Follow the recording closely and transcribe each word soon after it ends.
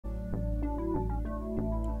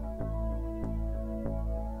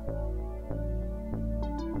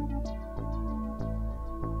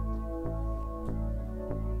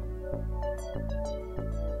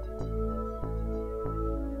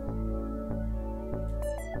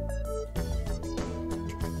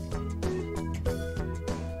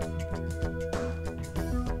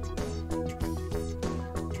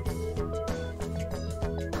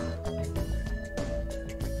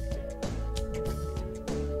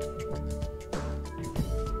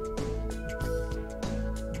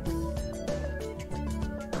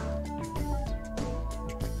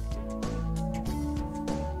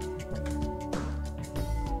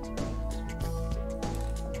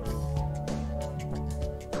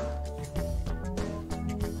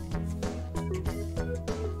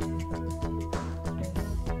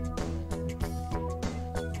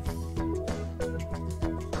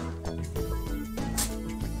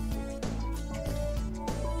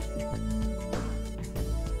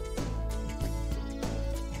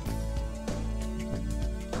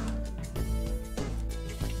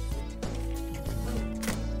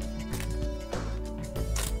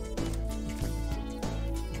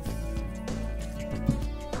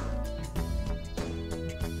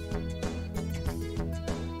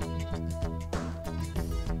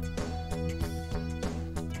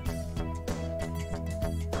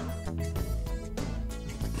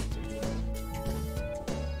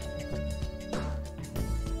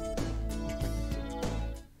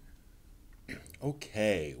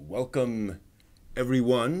Okay, welcome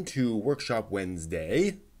everyone to Workshop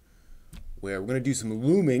Wednesday, where we're going to do some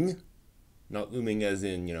looming, not looming as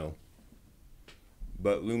in,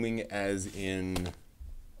 but looming as in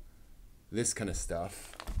this kind of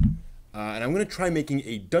stuff. And I'm going to try making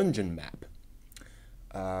a dungeon map.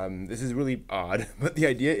 This is really odd, but the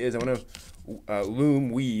idea is I want to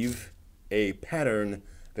weave a pattern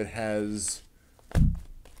that has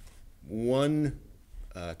one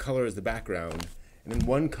color as the background, and then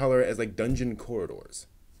one color as like dungeon corridors.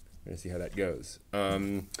 We're gonna see how that goes.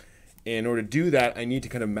 In order to do that, I need to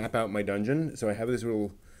kind of map out my dungeon. So I have this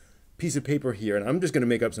little piece of paper here, and I'm just gonna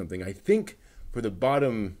make up something. I think for the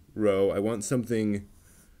bottom row, I want something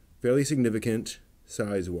fairly significant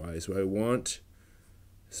size-wise. So I want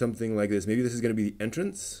something like this. Maybe this is gonna be the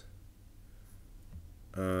entrance.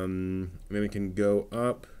 Maybe we can go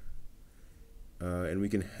up, and we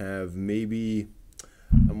can have maybe.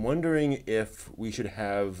 I'm wondering if we should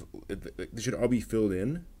have, they should all be filled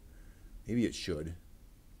in. Maybe it should.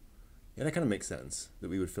 Yeah, that kind of makes sense that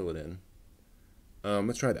we would fill it in.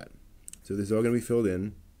 Let's try that. So this is all going to be filled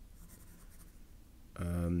in.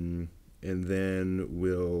 And then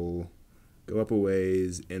we'll go up a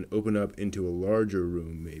ways and open up into a larger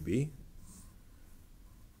room maybe.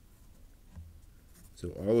 So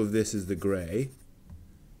all of this is the gray,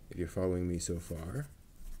 if you're following me so far.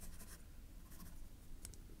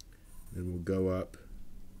 Then we'll go up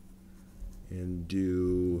and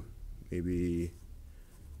do maybe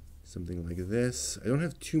something like this. I don't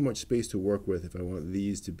have too much space to work with if I want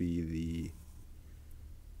these to be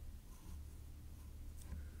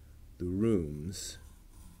the rooms.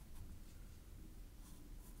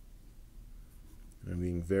 I'm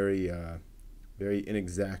being very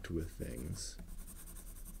inexact with things.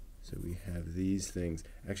 So we have these things.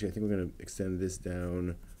 Actually, I think we're going to extend this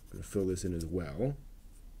down. I'm going to fill this in as well.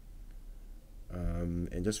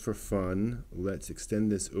 And just for fun, let's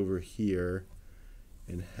extend this over here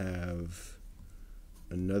and have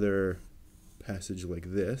another passage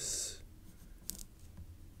like this.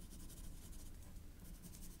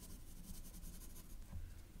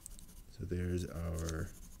 So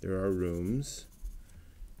there are rooms.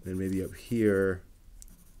 And maybe up here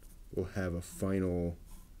we'll have a final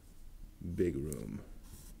big room.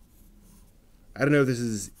 I don't know if this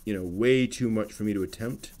is, way too much for me to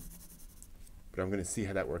attempt, but I'm going to see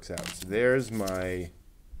how that works out. So there's my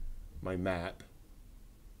map.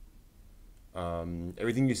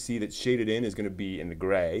 Everything you see that's shaded in is going to be in the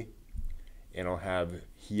gray, and I'll have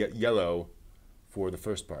yellow for the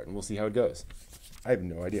first part, and we'll see how it goes. I have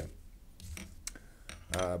no idea.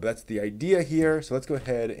 But that's the idea here. So let's go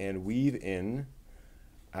ahead and weave in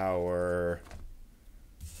our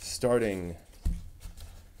starting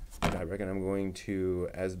fabric, and I'm going to,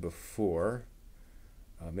 as before,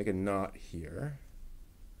 make a knot here,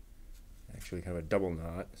 actually kind of a double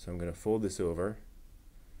knot. So I'm going to fold this over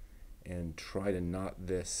and try to knot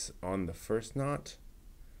this on the first knot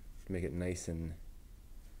to make it nice and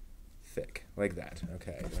thick, like that.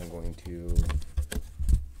 Okay, and I'm going to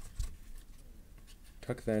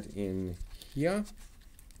tuck that in here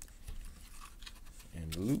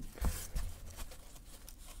and loop.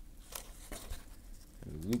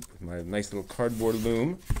 And loop with my nice little cardboard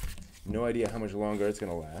loom. No idea how much longer it's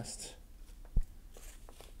going to last.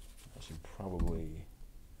 I should probably,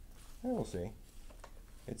 we'll see.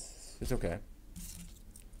 It's okay.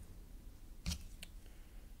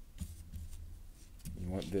 You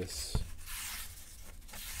want this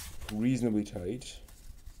reasonably tight.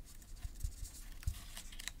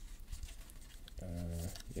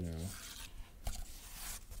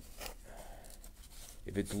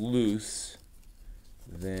 If it's loose,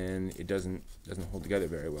 then it doesn't hold together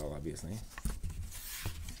very well, obviously.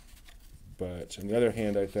 But on the other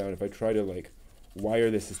hand, I found if I try to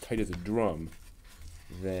wire this as tight as a drum,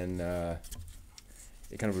 then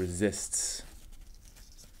it kind of resists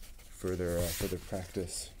further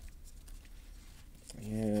practice.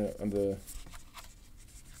 Yeah,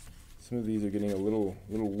 some of these are getting a little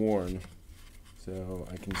worn, so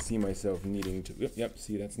I can see myself needing to. Yep.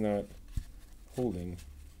 See, that's not holding.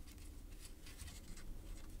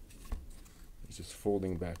 It's just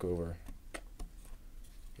folding back over.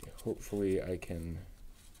 Okay, hopefully I can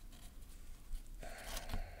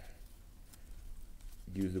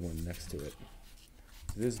use the one next to it.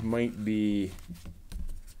 This might be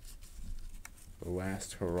the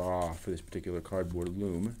last hurrah for this particular cardboard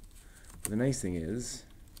loom. But the nice thing is,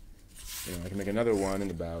 I can make another one in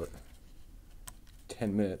about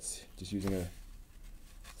 10 minutes just using a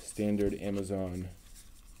standard Amazon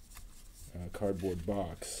cardboard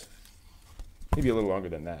box. Maybe a little longer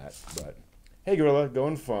than that, but hey Gorilla,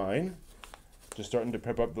 going fine. just starting to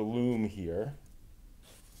prep up the loom here.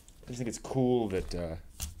 I just think it's cool that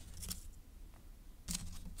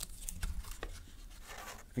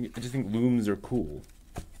I just think looms are cool.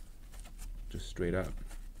 Just straight up,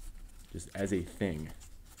 just as a thing,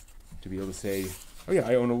 to be able to say, oh yeah,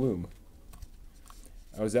 I own a loom.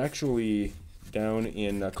 I was actually down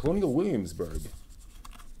in Colonial Williamsburg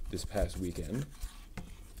this past weekend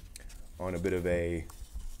on a bit of a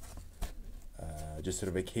just sort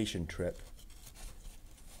of vacation trip,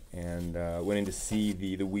 and went in to see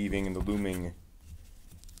the weaving and the looming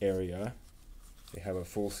area. They have a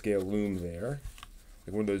full-scale loom there,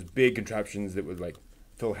 like one of those big contraptions that would like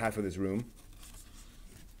fill half of this room.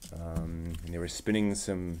 And they were spinning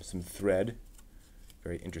some thread,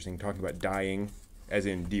 very interesting, talking about dyeing, as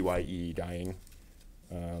in DYE, dyeing,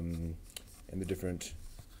 and the different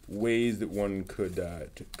ways that one could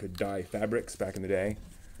dye fabrics back in the day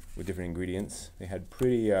with different ingredients. They had a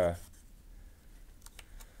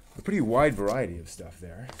pretty wide variety of stuff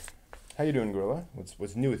there. How you doing, Gorilla?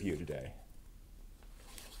 What's new with you today?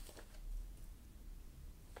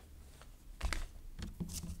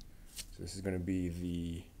 So this is going to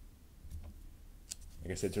be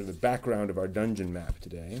like I said, sort of the background of our dungeon map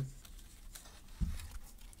today.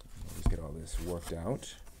 Let's get all this worked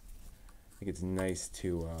out. I think it's nice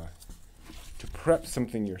to prep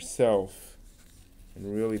something yourself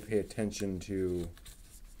and really pay attention to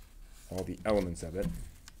all the elements of it,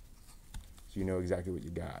 so you know exactly what you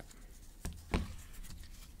got.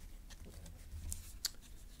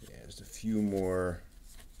 Yeah, just a few more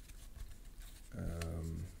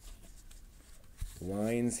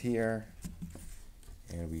lines here,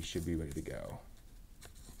 and we should be ready to go.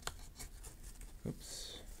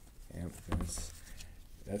 Oops. Yeah,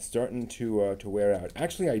 that's starting to wear out.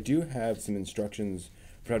 Actually, I do have some instructions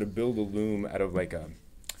for how to build a loom out of like a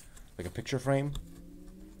picture frame.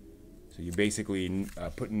 So you basically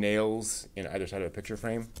put nails in either side of a picture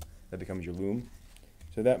frame. That becomes your loom.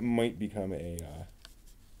 So that might become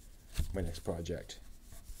my next project.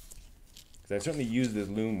 Because I've certainly used this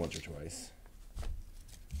loom once or twice.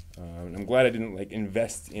 And I'm glad I didn't like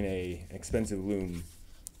invest in an expensive loom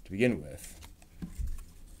to begin with.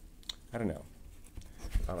 I don't know.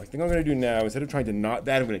 I think I'm going to do now, instead of trying to knot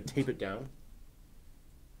that, I'm going to tape it down.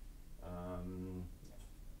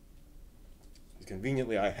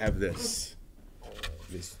 Conveniently, I have this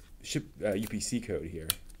UPC code here,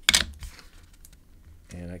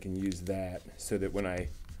 and I can use that so that when I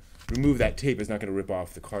remove that tape, it's not going to rip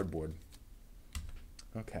off the cardboard.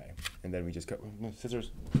 Okay, and then we just cut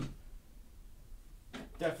scissors.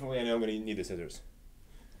 Definitely, I know I'm going to need the scissors.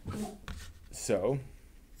 So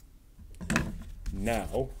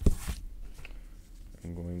now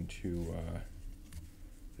I'm going to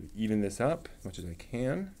even this up as much as I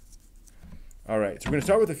can. All right, so we're going to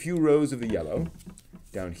start with a few rows of the yellow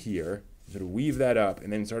down here, sort of weave that up,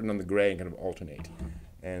 and then start on the gray and kind of alternate.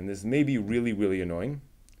 And this may be really, really annoying.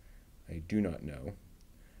 I do not know. In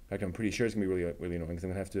fact, I'm pretty sure it's going to be really, really annoying because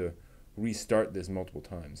I'm going to have to restart this multiple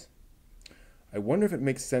times. I wonder if it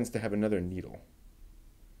makes sense to have another needle.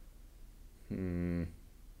 Kind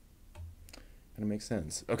of makes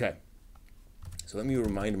sense. Okay, so let me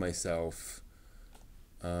remind myself.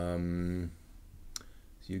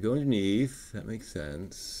 So you go underneath, that makes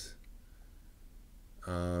sense.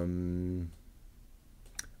 Okay,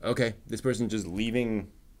 this person's just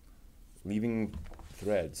leaving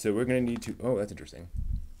thread. So we're gonna need to, oh, that's interesting.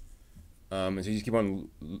 So you just keep on,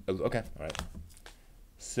 okay, all right.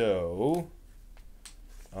 So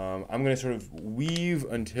I'm gonna sort of weave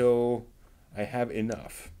until I have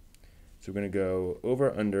enough. So we're gonna go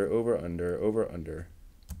over, under, over, under, over, under.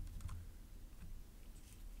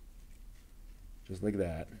 Just like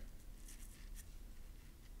that.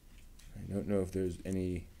 I don't know if there's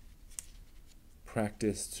any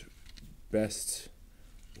practiced best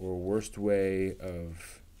or worst way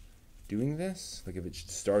of doing this. Like if it should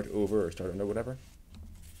start over or start under, whatever.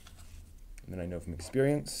 And then I know from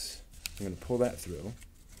experience, I'm going to pull that through.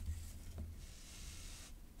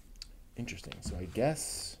 Interesting. So I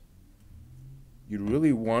guess you'd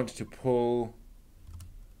really want to pull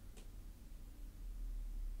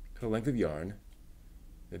a length of yarn.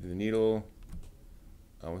 The needle,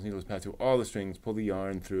 once the needle is passed through all the strings, pull the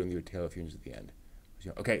yarn through and leave a tail of fringes at the end.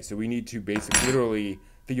 Okay, so we need to basically literally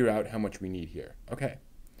figure out how much we need here. Okay,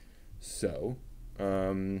 so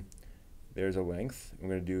there's a length. I'm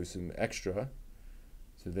going to do some extra.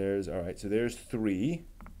 So there's, all right, so there's 3,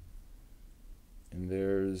 and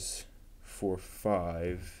there's 4,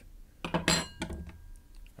 5. All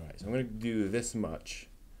right, so I'm going to do this much.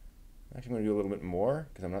 Actually, I'm going to do a little bit more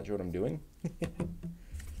because I'm not sure what I'm doing.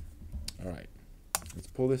 All right, let's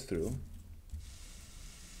pull this through.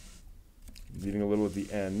 leaving a little at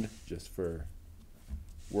the end just for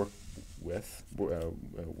works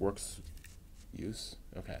use.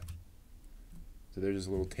 Okay. So there's this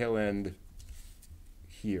little tail end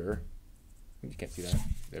here. You can't see that.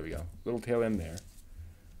 There we go. Little tail end there.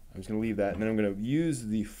 I'm just going to leave that, and then I'm going to use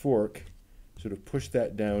the fork, sort of push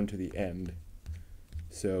that down to the end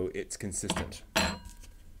so it's consistent.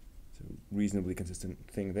 So reasonably consistent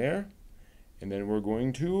thing there. And then we're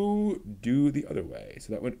going to do the other way.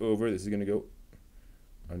 So that went over. This is going to go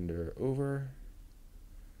under, over,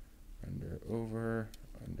 under, over,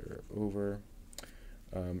 under, over.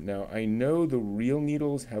 Now I know the real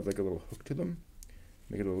needles have like a little hook to them.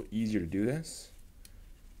 Make it a little easier to do this.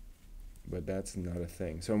 But that's not a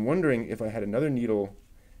thing. So I'm wondering if I had another needle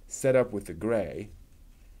set up with the gray,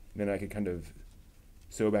 then I could kind of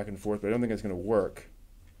sew back and forth, but I don't think it's going to work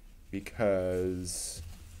because,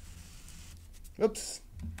 oops,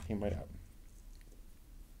 came right out.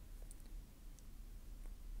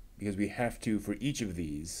 Because we have to, for each of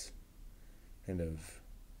these, kind of,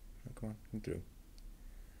 oh, come on, come through.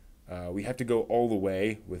 We have to go all the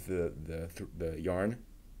way with the yarn.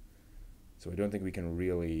 So I don't think we can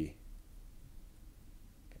really,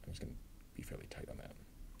 I'm just going to be fairly tight on that.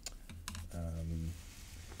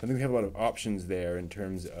 I think we have a lot of options there in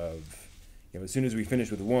terms of, as soon as we finish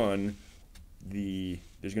with one,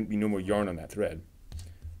 there's going to be no more yarn on that thread.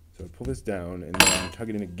 So I pull this down and then tug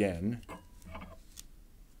it in again.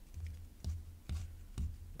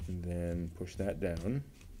 And then push that down.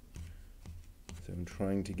 So I'm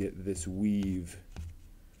trying to get this weave,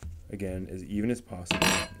 again, as even as possible,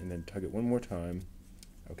 and then tug it one more time.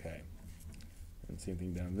 Okay. And same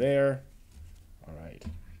thing down there. All right.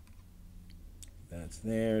 That's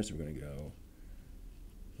there, so we're going to go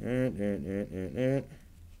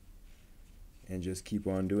and just keep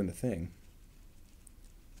on doing the thing.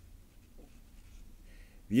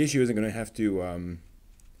 The issue isn't going to have to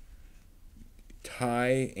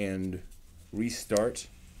tie and restart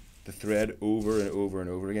the thread over and over and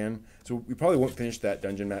over again. So we probably won't finish that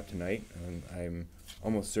dungeon map tonight. I'm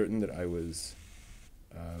almost certain that I was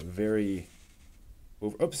very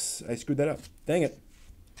over. Oops, I screwed that up. Dang it.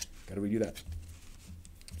 Got to redo that.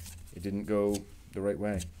 It didn't go the right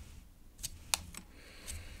way.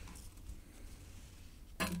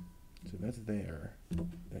 So that's there.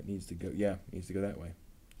 That needs to go, yeah, needs to go that way.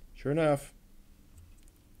 Sure enough.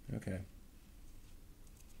 Okay.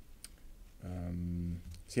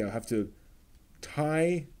 See, I'll have to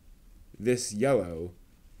tie this yellow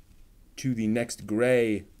to the next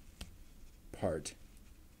gray part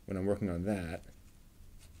when I'm working on that.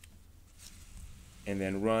 And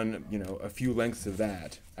then run, a few lengths of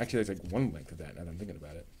that. Actually, there's like one length of that now that I'm thinking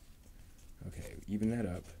about it. Okay, even that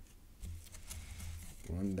up.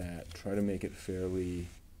 Run that. Try to make it fairly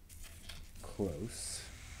close.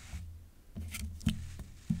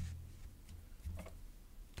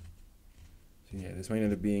 So yeah, this might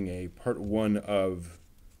end up being a part 1 of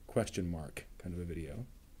question mark kind of a video.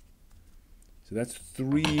 So that's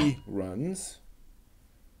 3 runs.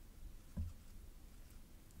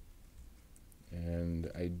 And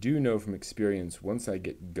I do know from experience, once I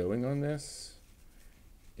get going on this,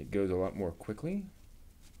 it goes a lot more quickly.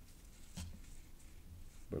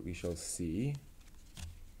 But we shall see,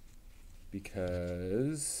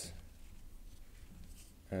 because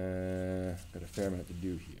got a fair amount to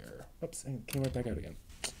do here. Oops, I came right back out again.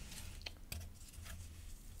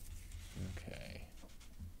 Okay.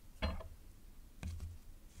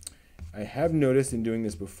 I have noticed in doing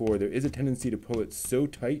this before, there is a tendency to pull it so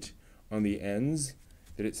tight on the ends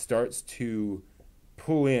that it starts to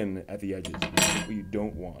pull in at the edges, which is what you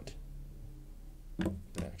don't want.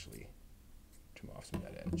 But actually, trim off some of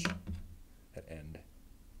that edge, that end,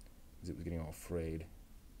 because it was getting all frayed.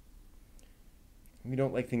 We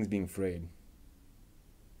don't like things being frayed.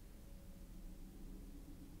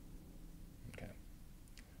 Okay,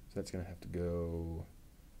 so that's going to have to go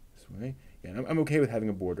this way. Yeah, and I'm okay with having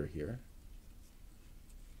a border here.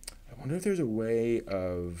 I wonder if there's a way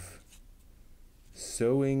of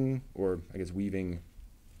sewing, or I guess weaving,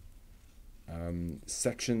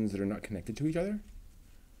 sections that are not connected to each other.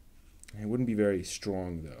 It wouldn't be very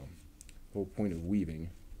strong, though. The whole point of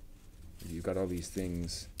weaving is you've got all these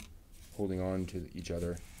things holding on to each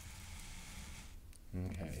other.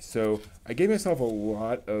 Okay, so I gave myself a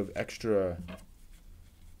lot of extra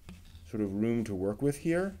sort of room to work with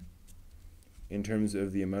here in terms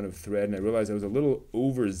of the amount of thread, and I realized I was a little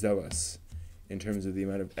overzealous in terms of the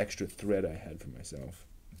amount of extra thread I had for myself.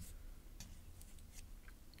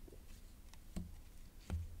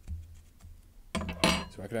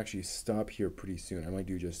 So I could actually stop here pretty soon. I might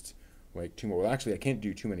do just like 2 more. Well, actually, I can't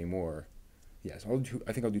do too many more. Yes,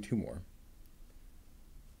 I think I'll do 2 more.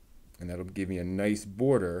 And that'll give me a nice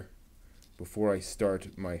border before I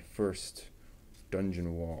start my first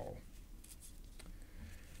dungeon wall.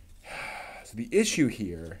 So the issue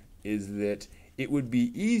here is that it would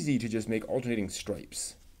be easy to just make alternating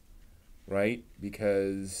stripes, right?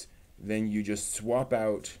 Because then you just swap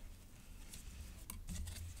out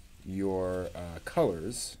your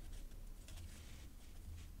colors.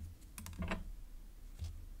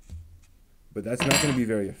 But that's not going to be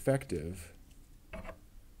very effective.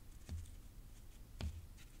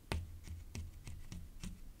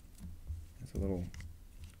 It's a little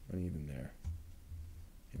uneven there.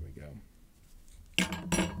 Here we go.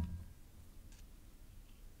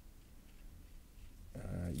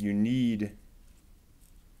 You need,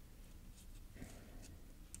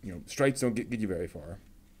 stripes don't get you very far.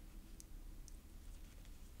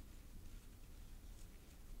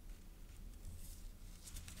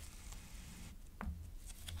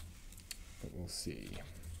 But we'll see.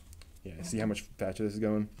 Yeah, see how much faster this is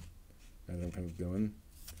going? As I'm kind of going.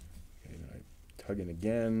 Okay, now I tug in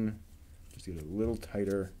again, just to get it a little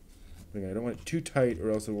tighter. Again, I don't want it too tight, or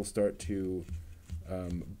else it will start to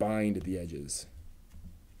bind at the edges.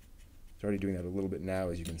 It's already doing that a little bit now,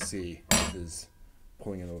 as you can see. This is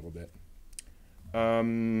pulling in a little bit.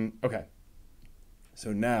 Okay,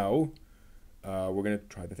 so now we're going to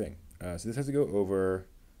try the thing. So this has to go over,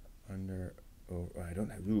 under, over. I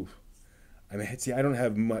don't have, oof. I mean, see, I don't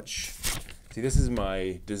have much. See, this is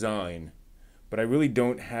my design, but I really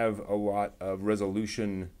don't have a lot of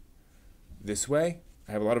resolution this way.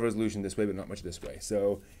 I have a lot of resolution this way, but not much this way.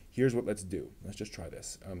 So here's what let's do. Let's just try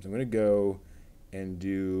this. So I'm going to go and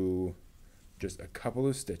do just a couple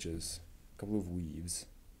of stitches, a couple of weaves,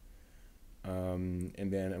 and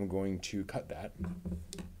then I'm going to cut that.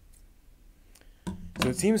 So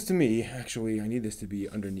it seems to me, actually, I need this to be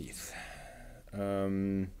underneath.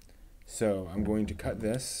 So I'm going to cut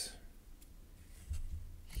this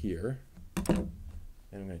here, and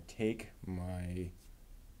I'm going to take my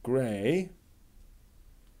gray.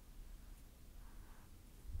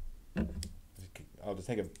 I'll just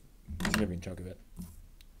take a significant chunk of it.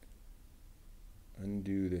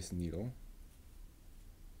 Undo this needle.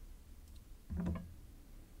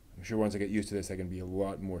 I'm sure once I get used to this, I can be a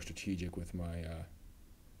lot more strategic with my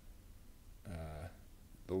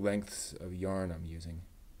the lengths of yarn I'm using.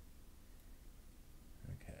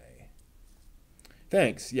 Okay.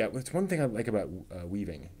 Thanks. Yeah, it's one thing I like about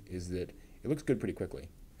weaving is that it looks good pretty quickly.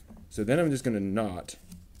 So then I'm just going to knot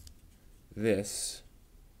this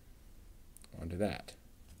onto that.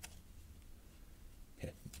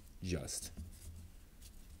 Yeah, just.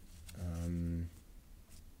 I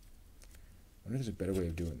wonder if there's a better way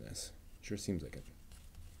of doing this. Sure seems like it.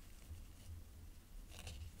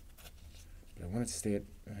 But I want it to stay at,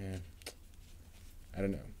 I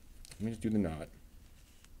don't know. Let me just do the knot.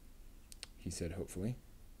 He said, hopefully.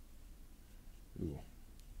 Ooh.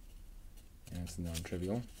 That's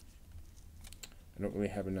non-trivial. I don't really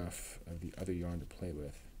have enough of the other yarn to play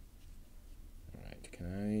with. Alright, can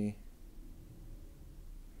I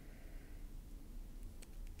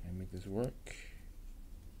make this work?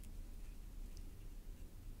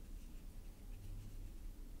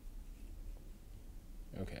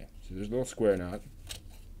 Okay, so there's a little square knot.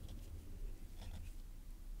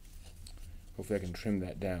 Hopefully I can trim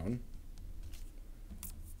that down.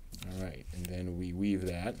 Alright, and then we weave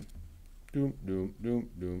that. Doom, doom, doom,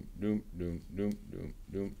 doom, doom, doom, doom, doom,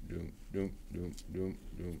 doom, doom, doom, doom, doom,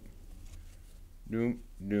 doom, doom,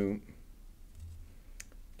 doom,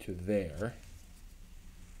 to there.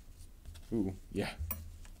 Ooh, yeah.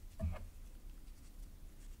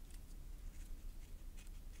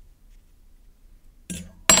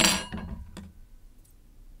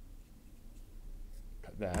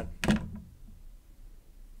 Cut that.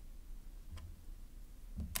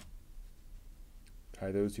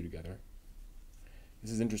 Tie those two together.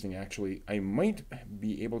 This is interesting, actually. I might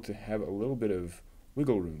be able to have a little bit of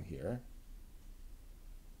wiggle room here,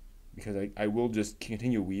 because I will just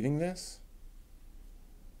continue weaving this.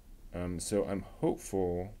 So I'm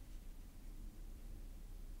hopeful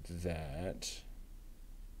that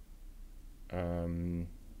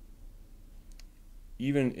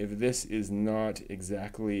even if this is not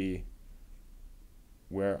exactly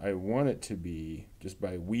where I want it to be, just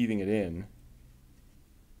by weaving it in,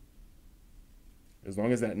 as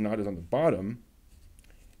long as that knot is on the bottom,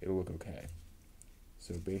 it'll look okay.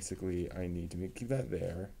 So basically I need to keep that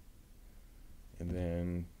there, and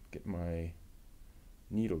then get my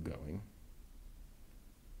needle going.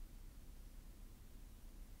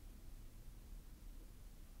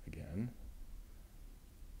 Again.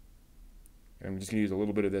 And I'm just going to use a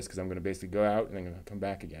little bit of this because I'm going to basically go out and then I'm going to come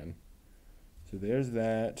back again. So there's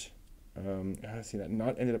that. See, that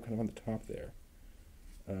knot ended up kind of on the top there.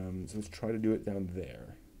 So let's try to do it down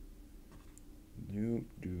there. Doop,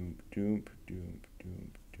 doop, doop, doop, doop,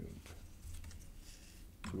 doop.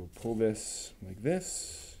 So we'll pull this like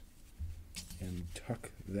this and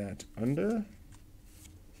tuck that under.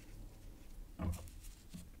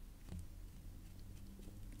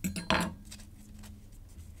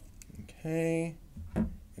 Okay,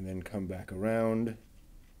 and then come back around.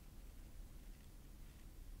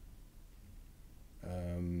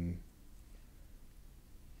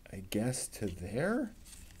 I guess to there?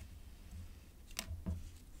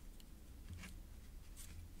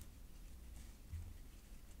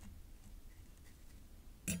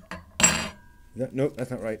 Nope,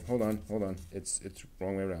 that's not right. Hold on, hold on. It's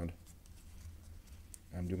wrong way around.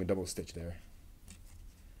 I'm doing a double stitch there.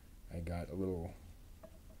 I got a little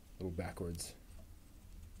backwards.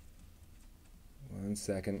 1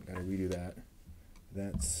 second, gotta redo that.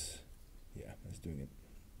 That's doing it.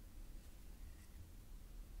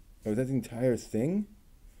 Oh, is that the entire thing?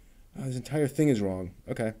 Oh, this entire thing is wrong.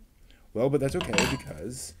 Okay. Well, but that's okay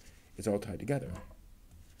because it's all tied together.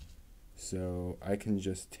 So I can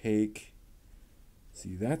just take,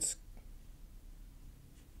 see, that's,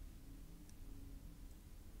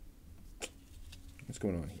 what's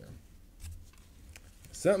going on here?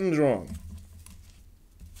 Something's wrong.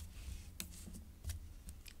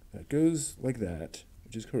 That goes like that,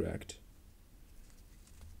 which is correct.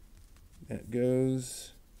 That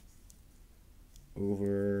goes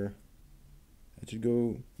over, that should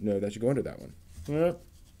go, no, that should go under that one.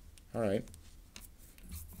 All right.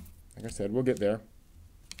 Like I said, we'll get there.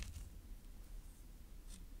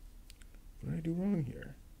 What did I do wrong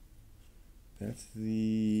here? That's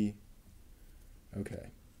the,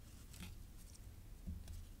 okay.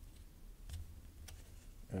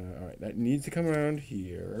 All right, that needs to come around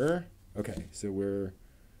here. Okay, so we're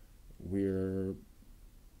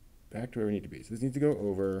back to where we need to be. So this needs to go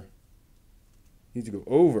over. Needs to go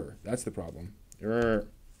over. That's the problem.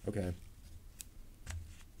 Okay.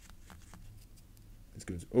 This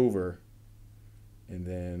goes over, and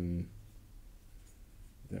then,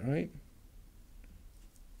 is that right?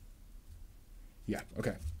 Yeah.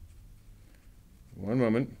 Okay. One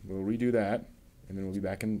moment. We'll redo that, and then we'll be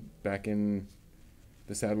back in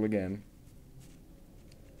the saddle again.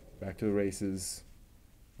 Back to the races,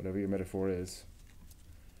 whatever your metaphor is.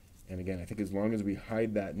 And again, I think as long as we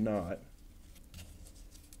hide that knot,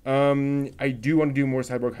 I do want to do more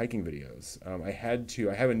cyborg hiking videos. I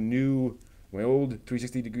have a new, my old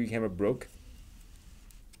 360-degree camera broke,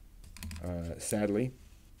 sadly.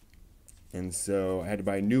 And so I had to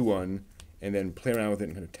buy a new one and then play around with it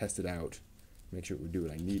and kind of test it out, make sure it would do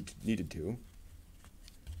what I needed to.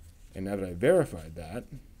 And now that I verified that,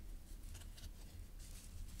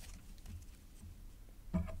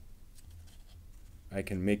 I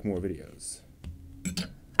can make more videos.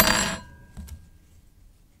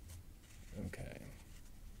 Okay.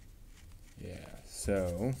 Yeah,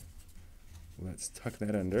 so let's tuck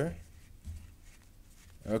that under.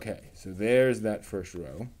 Okay, so there's that first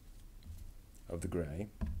row of the gray.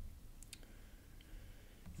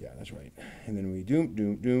 Yeah, that's right. And then we doom,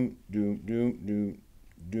 doom, doom, doom, doom, doom,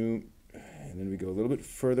 doom, and then we go a little bit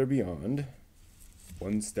further beyond,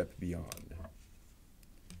 one step beyond.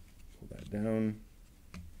 Pull that down,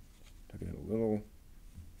 tuck it in a little,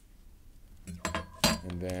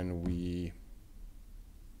 and then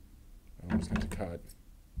I'm just going to cut.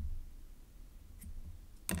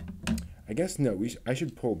 I guess no, I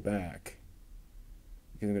should pull back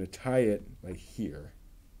because I'm going to tie it like here,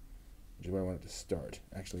 which is where I want it to start,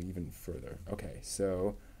 actually even further. Okay,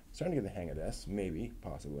 so I'm starting to get the hang of this, maybe,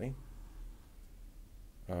 possibly.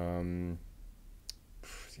 See,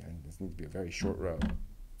 this needs to be a very short row.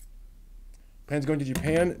 Plans going to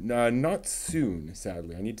Japan? Not soon,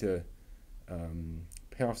 sadly. I need to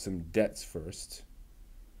pay off some debts first.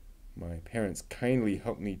 My parents kindly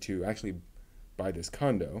helped me to actually buy this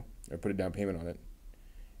condo, or put a down payment on it,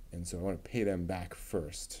 and so I want to pay them back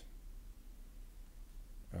first.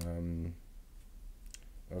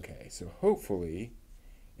 Okay, so hopefully,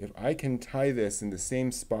 if I can tie this in the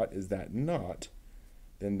same spot as that knot,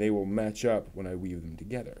 then they will match up when I weave them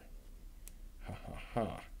together. Ha ha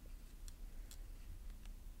ha.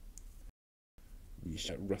 We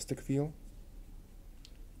should rustic feel.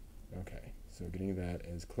 Okay, so getting that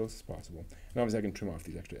as close as possible. And obviously I can trim off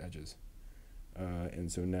these extra edges. And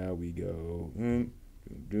so now we go doom,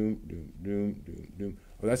 doom, doom, doom, doom, doom.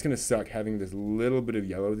 Oh, that's gonna suck having this little bit of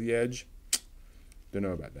yellow at the edge. Don't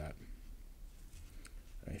know about that.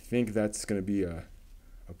 I think that's gonna be a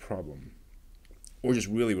problem. Or just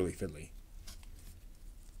really, really fiddly.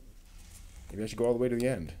 Maybe I should go all the way to the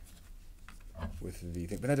end. with the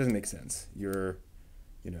thing, but that doesn't make sense. You're,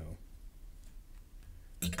 you know,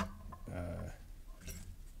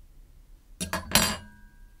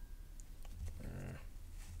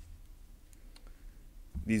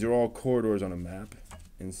 these are all corridors on a map,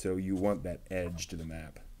 and so you want that edge to the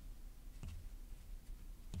map.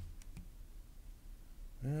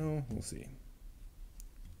 Well, we'll see.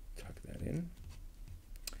 Tuck that in.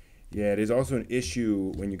 Yeah, it is also an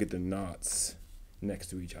issue when you get the knots next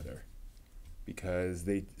to each other, because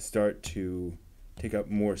they start to take up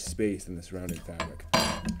more space than the surrounding fabric.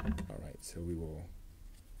 All right, so we will,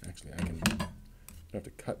 actually I don't have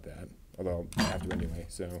to cut that, although I'll have to anyway,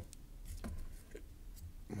 so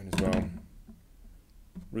might as well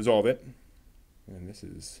resolve it. And this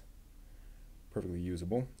is perfectly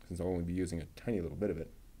usable, since I'll only be using a tiny little bit of it.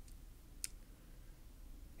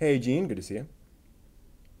 Hey Gene, good to see you.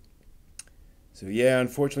 So yeah,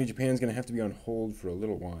 unfortunately Japan's going to have to be on hold for a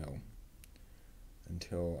little while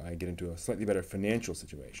until I get into a slightly better financial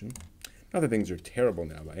situation. Not that things are terrible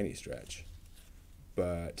now by any stretch,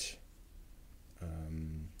 but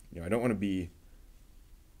you know, I don't want to be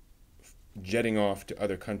jetting off to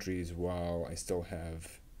other countries while I still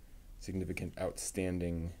have significant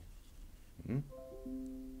outstanding.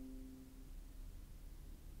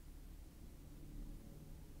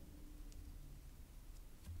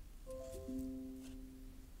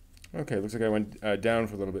 Okay, looks like I went down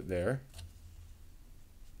for a little bit there.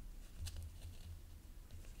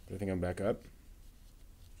 But I think I'm back up.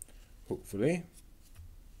 Hopefully.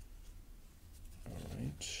 All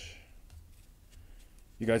right.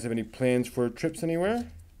 You guys have any plans for trips anywhere?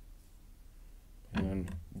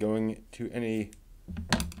 And going to any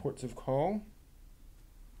ports of call?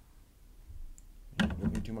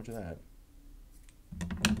 Don't need too much of that.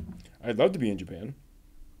 I'd love to be in Japan.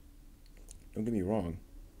 Don't get me wrong.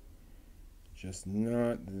 Just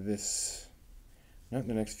not in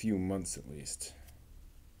the next few months at least.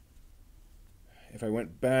 If I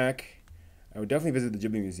went back, I would definitely visit the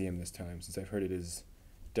Ghibli Museum this time, since I've heard it is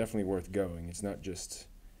definitely worth going. It's not just,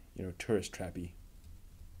 you know, tourist trappy.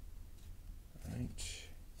 All right,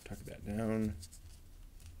 tuck that down.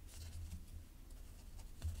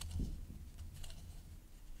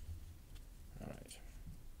 All right,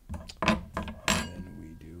 and then we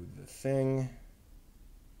do the thing.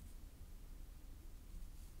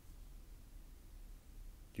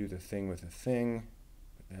 Do the thing with the thing.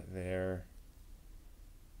 Put that there.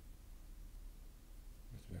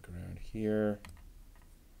 Let's back around here.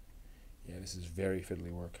 Yeah, this is very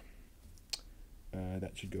fiddly work.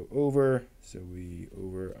 That should go over. So we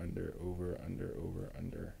over, under,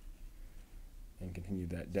 and continue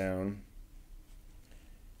that down.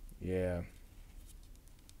 Yeah.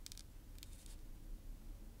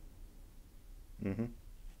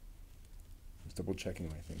 Just double checking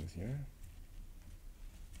my things here.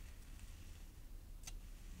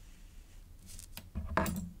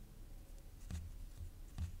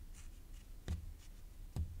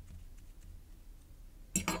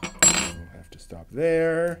 We'll have to stop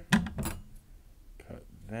there. Cut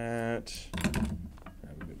that.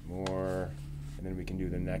 Grab a bit more, and then we can do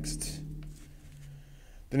the next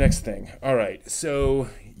thing. All right. So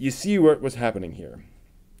you see what's happening here.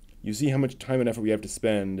 You see how much time and effort we have to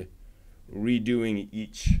spend redoing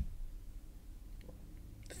each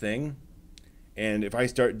thing. And if I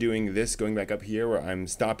start doing this, going back up here where I'm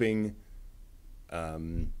stopping,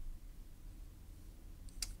 you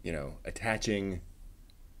know, attaching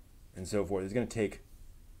and so forth, it's going to take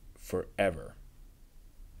forever.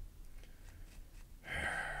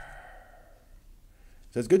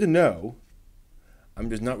 So it's good to know. I'm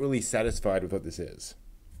just not really satisfied with what this is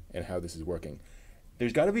and how this is working.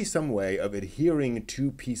 There's got to be some way of adhering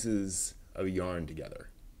two pieces of yarn together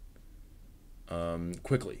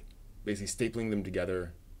quickly. Basically stapling them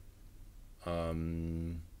together.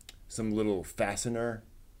 Some little fastener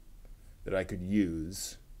that I could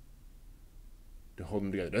use to hold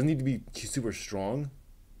them together. It doesn't need to be super strong,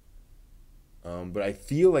 but I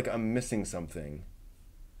feel like I'm missing something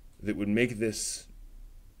that would make this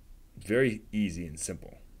very easy and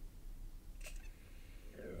simple.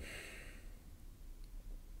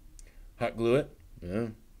 Hot glue it. Yeah.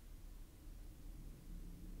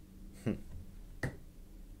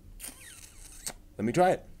 Let me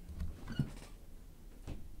try it.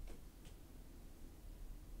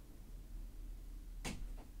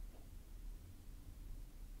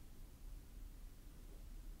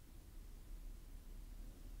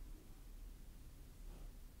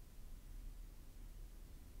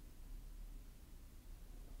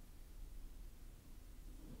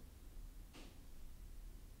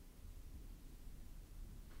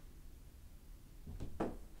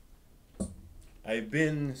 I've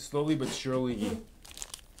been slowly but surely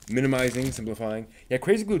minimizing, simplifying. Yeah,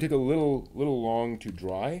 crazy glue take a little long to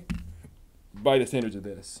dry by the standards of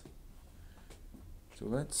this. So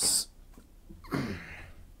let's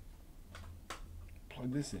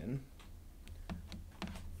plug this in.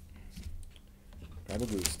 Grab a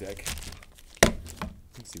glue stick.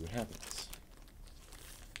 Let's see what happens.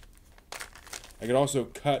 I could also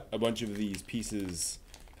cut a bunch of these pieces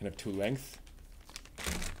kind of to length.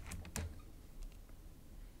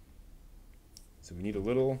 So we need a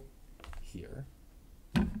little here,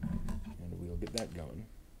 and we'll get that going.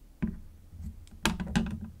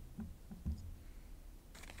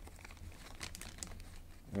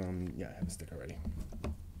 Yeah, I have a stick already.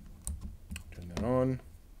 Turn that on.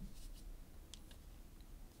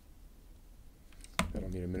 That'll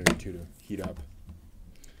need a minute or two to heat up.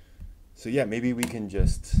 So yeah, maybe we can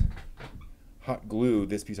just hot glue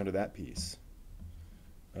this piece onto that piece.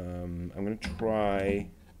 I'm going to try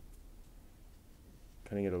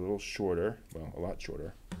cutting it a little shorter, well, a lot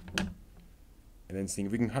shorter, and then seeing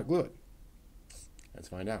if we can hot glue it. Let's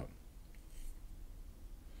find out.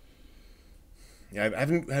 Yeah, I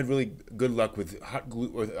haven't had really good luck with hot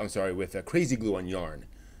glue, or I'm sorry, with crazy glue on yarn,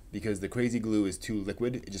 because the crazy glue is too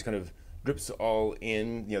liquid. It just kind of drips all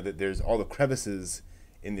in. You know, there's all the crevices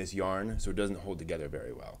in this yarn, so it doesn't hold together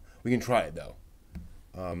very well. We can try it though,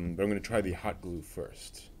 but I'm going to try the hot glue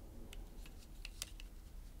first.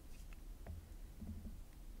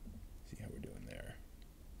 See how we're doing there.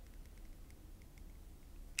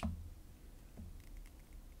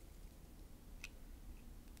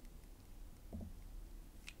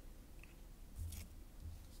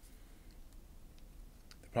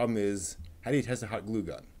 Problem is, how do you test a hot glue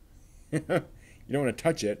gun? You don't want to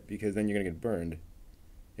touch it because then you're going to get burned.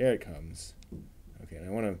 There it comes. Okay, and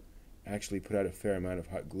I want to actually put out a fair amount of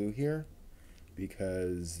hot glue here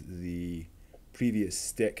because the previous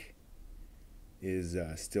stick is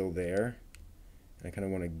still there. And I kind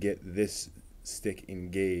of want to get this stick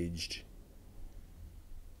engaged.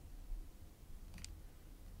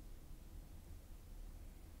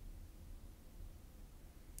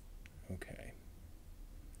 Okay.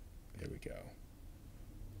 There we go.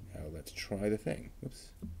 Now let's try the thing.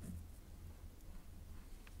 Whoops.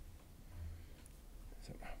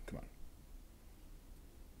 So, come on.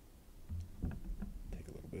 Take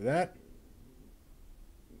a little bit of that.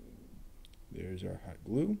 There's our hot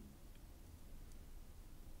glue.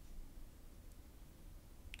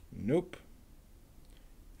 Nope.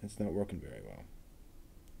 That's not working very well.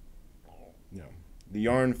 No. The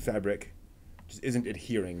yarn fabric just isn't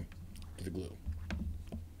adhering to the glue.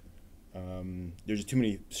 There's just too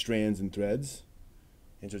many strands and threads,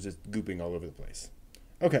 and so it's just gooping all over the place.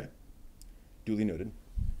 Okay, duly noted.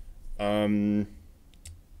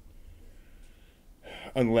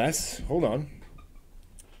 Unless, hold on,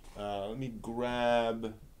 let me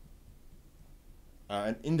grab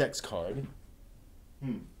an index card.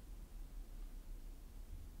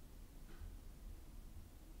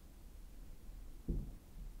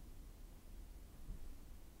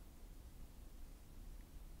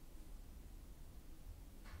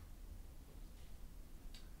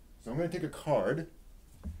 So I'm going to take a card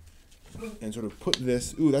and sort of put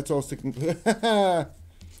this, ooh, that's all sticking, it's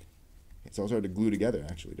all starting to glue together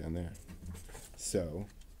actually down there. So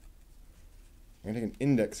I'm going to take an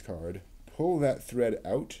index card, pull that thread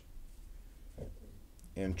out,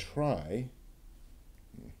 and try,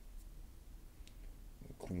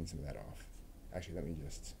 clean some of that off. Actually, let me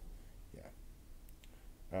just,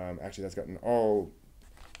 yeah. Actually, that's gotten all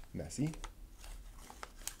messy.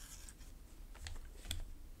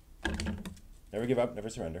 Never give up, never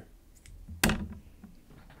surrender. Let's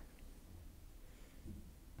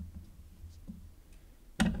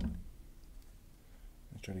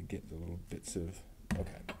try to get the little bits of,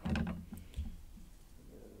 okay.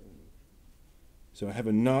 So I have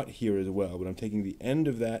a knot here as well, but I'm taking the end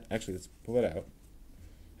of that, actually let's pull it out.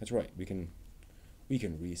 That's right, we can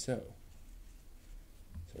re-sew.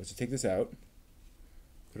 So let's just take this out,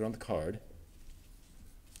 put it on the card.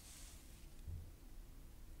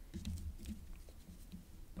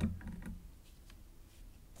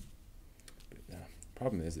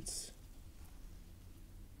 Problem is it's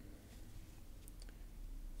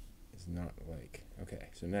not like, okay,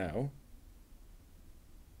 so now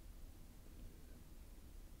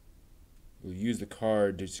we'll use the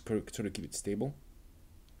card to just sort of keep it stable.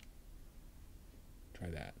 Try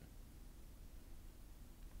that.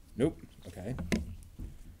 Nope. Okay.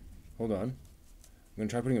 Hold on. I'm going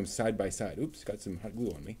to try putting them side by side. Oops, got some hot glue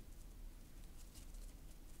on me.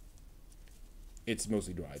 It's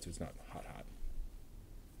mostly dry, so it's not hot.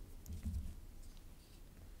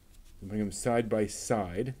 bring them side by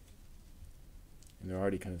side, and they're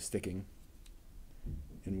already kind of sticking,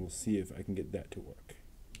 and we'll see if I can get that to work.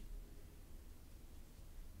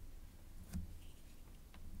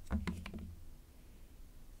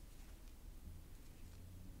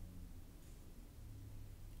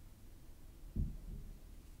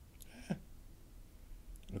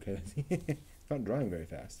 Okay, it's not drying very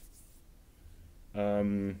fast.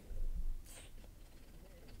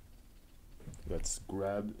 Let's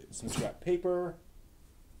grab some scrap paper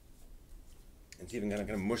and see if I can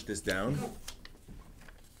kind of mush this down.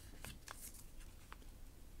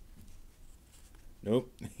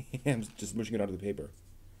 Nope, I'm just mushing it out of the paper.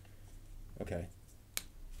 Okay.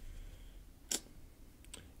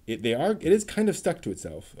 It is kind of stuck to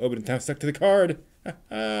itself. Oh, but it's now stuck to the card.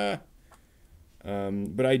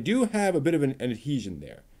 But I do have a bit of an adhesion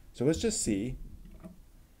there. So let's just see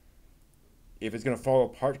if it's going to fall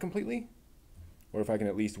apart completely, or if I can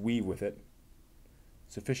at least weave with it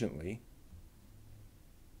sufficiently.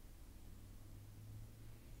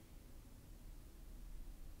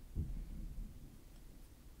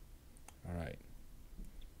 All right.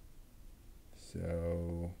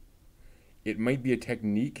 So it might be a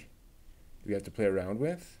technique we have to play around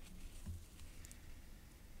with.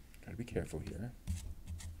 Gotta be careful here.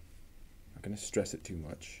 Not gonna stress it too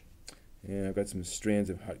much. And I've got some strands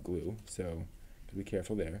of hot glue, so gotta be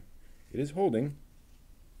careful there. It is holding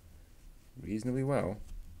reasonably well.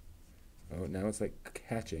 Oh, now it's like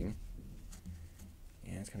catching.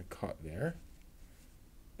 And it's kind of caught there.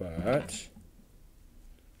 But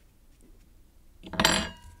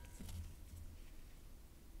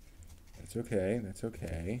that's okay, that's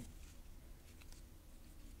okay.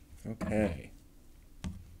 Okay.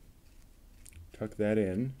 Tuck that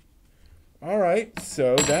in. All right,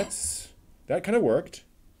 so that kind of worked.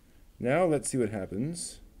 Now let's see what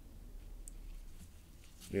happens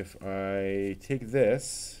if I take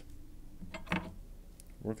this,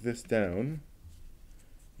 work this down.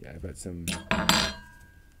 Yeah, I've got some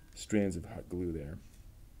strands of hot glue there.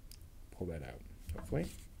 Pull that out, hopefully.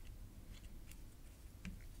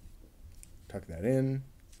 Tuck that in.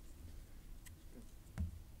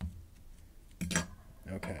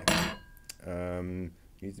 Okay.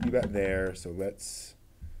 Needs to be about there, so let's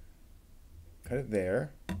cut it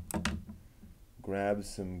there. Grab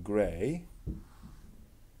some gray.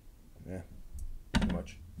 Too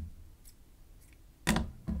much.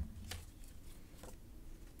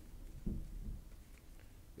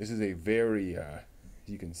 This is a very, as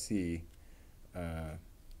you can see, I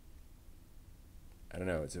don't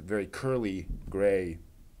know, it's a very curly gray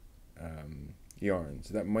yarn.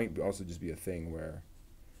 So that might also just be a thing where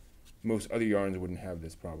most other yarns wouldn't have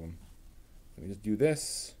this problem. Let me just do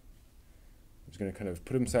this. I'm just going to kind of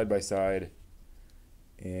put them side by side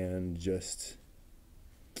and just,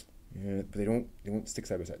 yeah, but they won't stick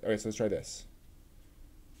side by side. Okay, so let's try this.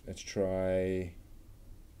 Let's try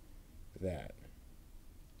that.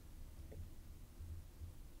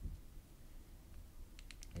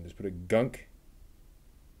 I'll just put a gunk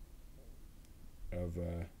of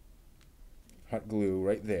hot glue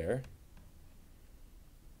right there.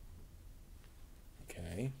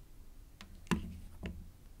 Okay.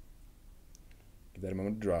 Give that a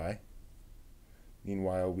moment to dry.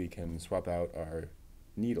 Meanwhile, we can swap out our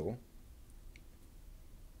needle.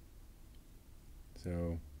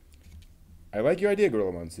 So, I like your idea,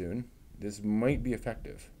 Gorilla Monsoon. This might be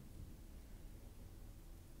effective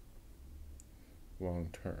long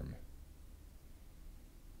term.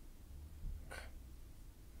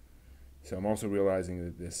 So I'm also realizing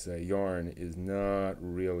that this yarn is not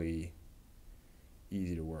really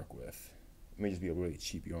easy to work with. It may just be a really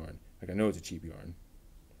cheap yarn. Like, I know it's a cheap yarn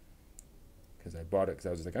because I bought it because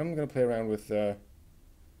I was just like, I'm going to play around with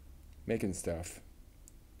making stuff.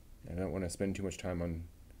 And I don't want to spend too much time on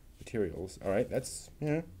materials. All right, that's,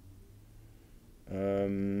 yeah. Oh,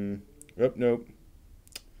 nope.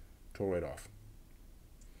 Control right off.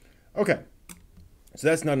 Okay, so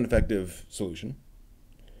that's not an effective solution.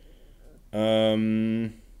 I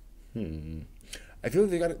feel like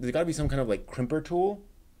there's got to be some kind of like crimper tool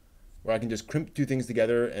where I can just crimp two things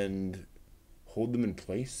together and hold them in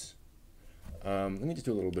place. Let me just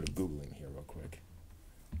do a little bit of Googling here real quick.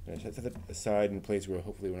 I'm going to set that aside in a place where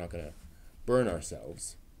hopefully we're not going to burn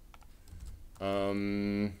ourselves.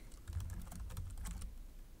 Yarn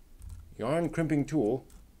crimping tool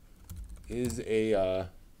is a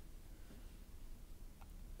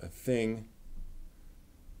thing.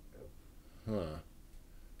 Huh.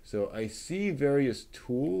 So I see various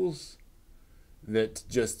tools that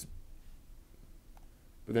just,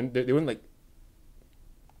 but then they wouldn't like,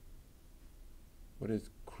 what is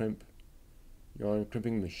crimp? Yarn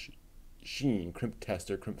crimping machine. sheen, crimp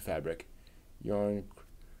tester, crimp fabric, yarn.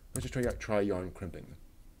 Let's just try yarn crimping.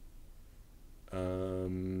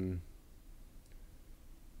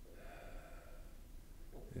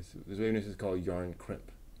 This waviness is called yarn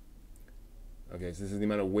crimp. Okay, so this is the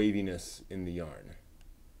amount of waviness in the yarn.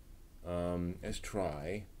 Let's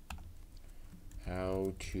try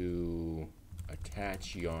how to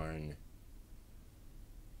attach yarn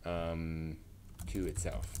to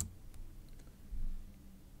itself.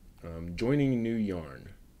 Joining new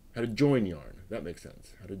yarn. How to join yarn. That makes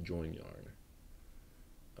sense. How to join yarn.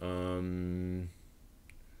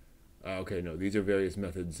 Okay, no, these are various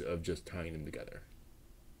methods of just tying them together.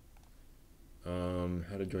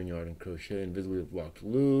 How to join yarn and crochet invisibly with blocked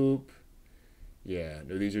loop. Yeah,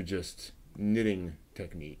 no, these are just knitting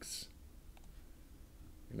techniques.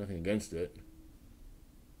 Nothing against it.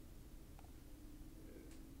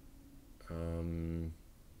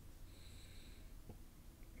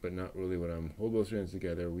 But not really what I'm. Hold both strands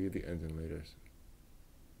together, weave the ends and layers.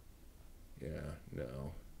 Yeah,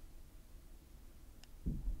 no.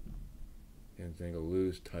 Ends angle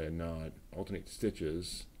loose, tie a knot, alternate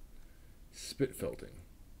stitches, spit felting.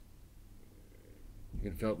 You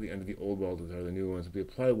can felt the end of the old balls with the new ones. We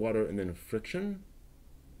apply water and then friction.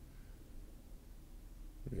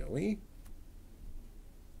 Really?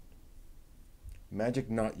 Magic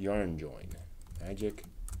knot yarn join. Magic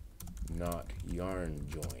knot yarn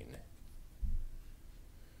join.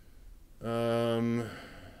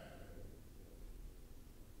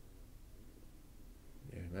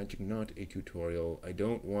 Yeah, magic knot a tutorial. I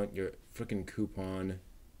don't want your frickin' coupon.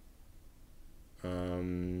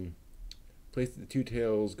 Place the two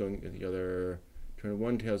tails going at the other. Turn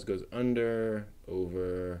one tail goes under,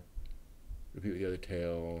 over. Repeat with the other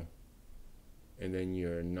tail. And then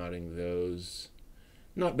you're knotting those.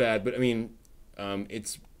 Not bad, but I mean,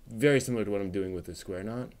 it's very similar to what I'm doing with the square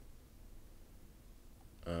knot.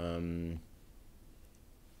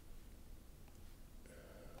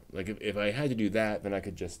 Like if I had to do that, then I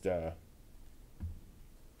could just so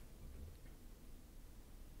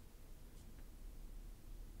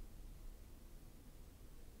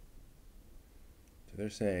they're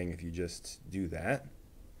saying if you just do that,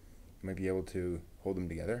 you might be able to hold them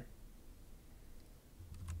together.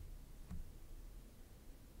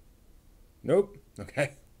 Nope.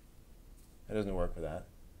 Okay. That doesn't work for that.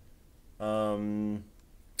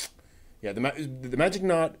 Yeah, the magic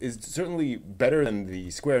knot is certainly better than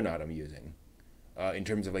the square knot I'm using in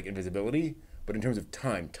terms of like invisibility, but in terms of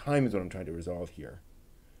time is what I'm trying to resolve here.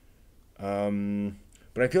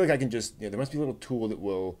 But I feel like I can just, there must be a little tool that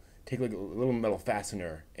will take like a little metal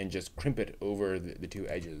fastener and just crimp it over the two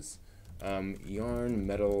edges. Yarn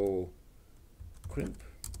metal crimp.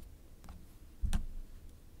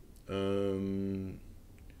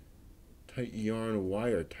 Tight yarn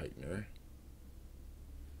wire tightener.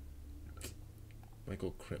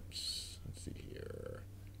 Michael crimps. Let's see here.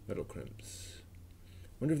 Metal crimps.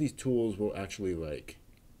 Wonder if these tools will actually like.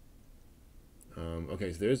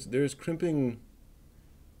 Okay, so there's crimping,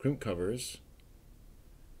 crimp covers.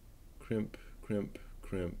 Crimp, crimp,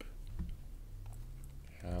 crimp.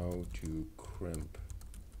 How to crimp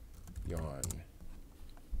yarn.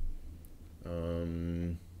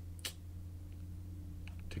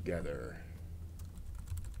 Together.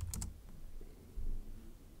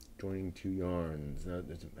 Joining two yarns. How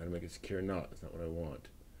to make a secure knot. That's not what I want.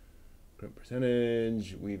 Crimp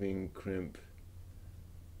percentage. Weaving crimp.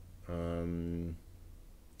 No.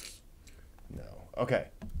 Okay.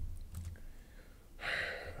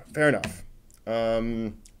 Fair enough.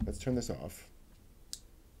 Let's turn this off.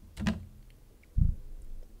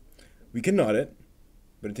 We can knot it,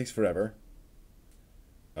 but it takes forever.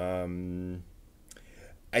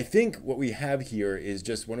 I think what we have here is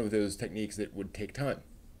just one of those techniques that would take time.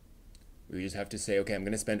 We just have to say, okay, I'm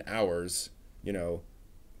going to spend hours,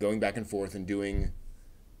 going back and forth and doing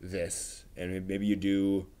this. And maybe you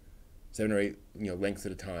do 7 or 8, lengths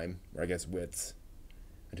at a time, or I guess widths,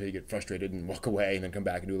 until you get frustrated and walk away and then come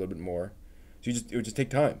back and do a little bit more. So it would just take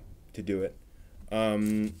time to do it.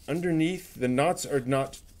 Underneath, the knots are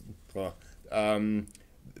not, the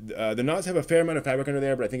knots have a fair amount of fabric under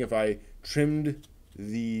there, but I think if I trimmed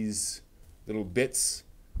these little bits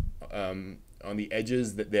on the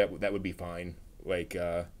edges, that would be fine. Like,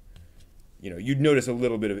 you'd notice a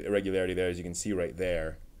little bit of irregularity there, as you can see right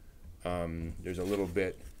there. There's a little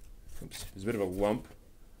bit, there's a bit of a lump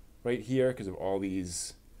right here because of all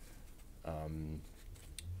these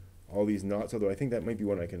knots, although I think that might be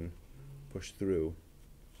one I can push through.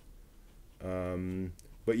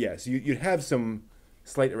 But yeah, so you'd have some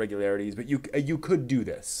slight irregularities, but you could do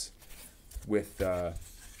this with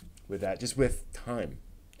that, just with time.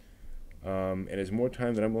 And there's more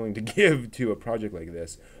time than I'm willing to give to a project like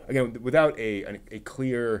this. Again, without a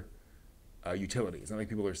clear utility. It's not like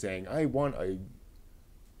people are saying, I want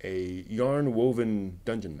a yarn woven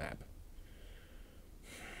dungeon map.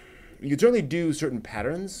 You can certainly do certain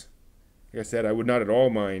patterns. Like I said, I would not at all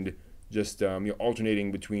mind just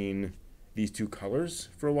alternating between these two colors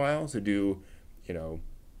for a while. So do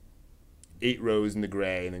 8 rows in the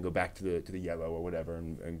gray and then go back to the yellow or whatever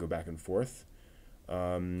and go back and forth.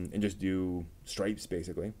 And just do stripes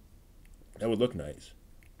basically. That would look nice.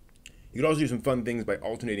 You could also do some fun things by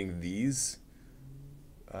alternating these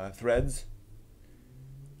threads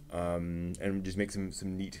and just make some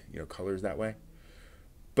neat colors that way.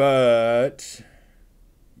 But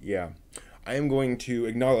yeah, I am going to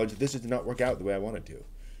acknowledge that this just did not work out the way I wanted to,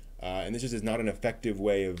 and this just is not an effective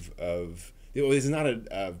way of this is not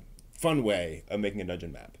a fun way of making a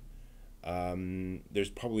dungeon map. There's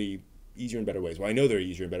probably easier and better ways. Well, I know there are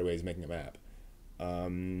easier and better ways of making a map.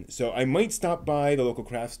 So I might stop by the local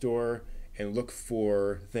craft store and look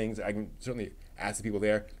for things. I can certainly ask the people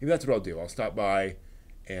there. Maybe that's what I'll do. I'll stop by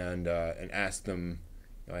and ask them.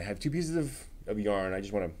 I have 2 pieces of yarn. I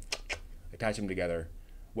just want to attach them together.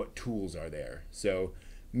 What tools are there? So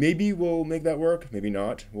maybe we'll make that work. Maybe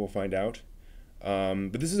not. We'll find out.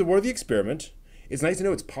 But this is a worthy experiment. It's nice to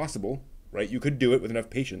know it's possible, right? You could do it with enough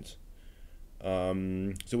patience.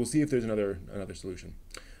 So we'll see if there's another solution.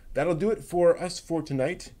 That'll do it for us for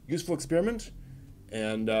tonight. Useful experiment,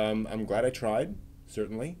 and I'm glad I tried,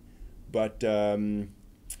 certainly. But oh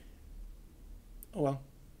well.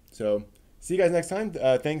 So see you guys next time.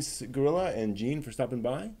 Thanks, Gorilla and Gene, for stopping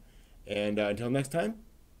by. And until next time,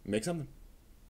 make something.